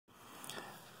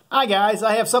Hi guys,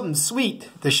 I have something sweet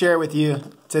to share with you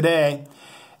today,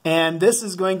 and this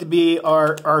is going to be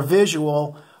our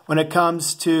visual when it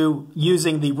comes to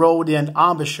using the Rolled In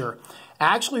Embouchure.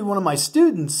 Actually, one of my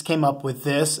students came up with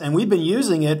this, and we've been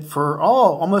using it for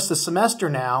almost a semester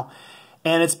now,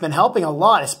 and it's been helping a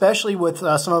lot, especially with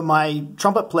some of my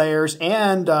trumpet players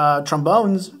and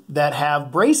trombones that have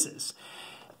braces.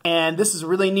 And this is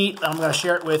really neat. I'm going to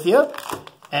share it with you,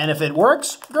 and if it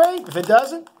works, great. If it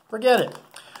doesn't, forget it.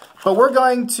 But we're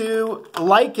going to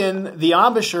liken the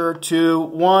embouchure to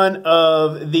one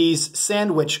of these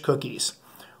sandwich cookies,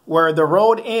 where the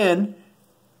rolled in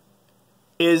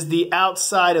is the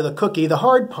outside of the cookie, the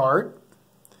hard part,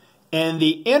 and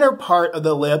the inner part of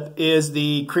the lip is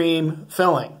the cream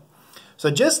filling.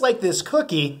 So just like this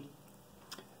cookie,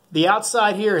 the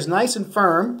outside here is nice and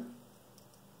firm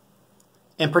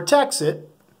and protects it,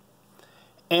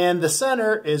 and the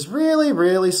center is really,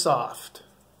 really soft.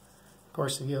 Of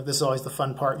course, this is always the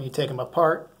fun part when you take them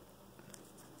apart.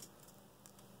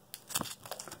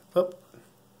 Oop.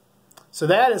 So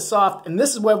that is soft, and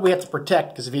this is what we have to protect,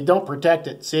 because if you don't protect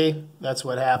it, see, that's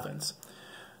what happens.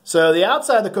 So the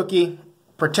outside of the cookie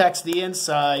protects the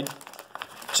inside,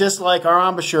 just like our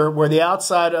embouchure, where the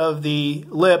outside of the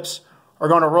lips are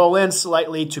going to roll in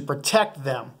slightly to protect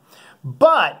them.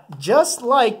 But just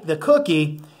like the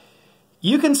cookie,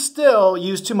 you can still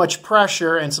use too much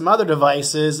pressure and some other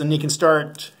devices, and you can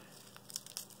start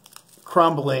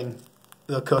crumbling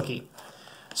the cookie.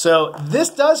 So this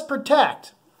does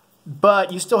protect,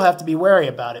 but you still have to be wary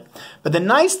about it. But the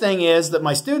nice thing is that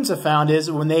my students have found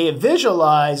is when they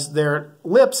visualize their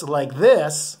lips like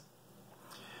this,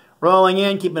 rolling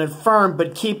in, keeping it firm,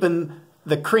 but keeping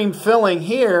the cream filling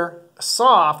here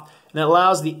soft, and it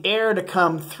allows the air to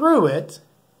come through it,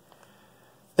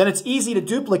 then it's easy to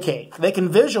duplicate. They can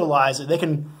visualize it. They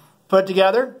can put it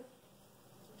together.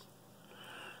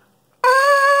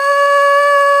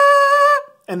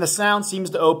 And the sound seems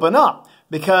to open up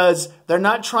because they're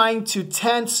not trying to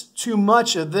tense too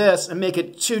much of this and make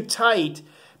it too tight,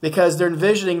 because they're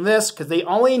envisioning this, because they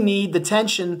only need the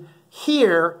tension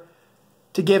here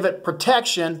to give it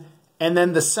protection, and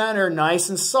then the center nice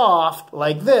and soft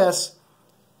like this.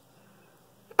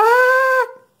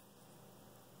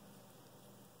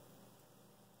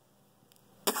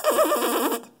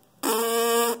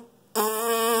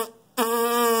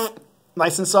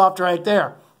 Nice and soft right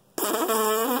there.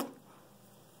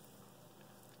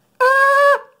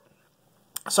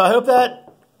 So I hope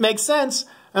that makes sense.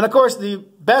 And of course, the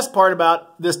best part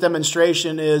about this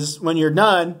demonstration is when you're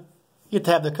done, you get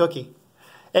to have the cookie.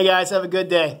 Hey guys, have a good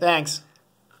day. Thanks.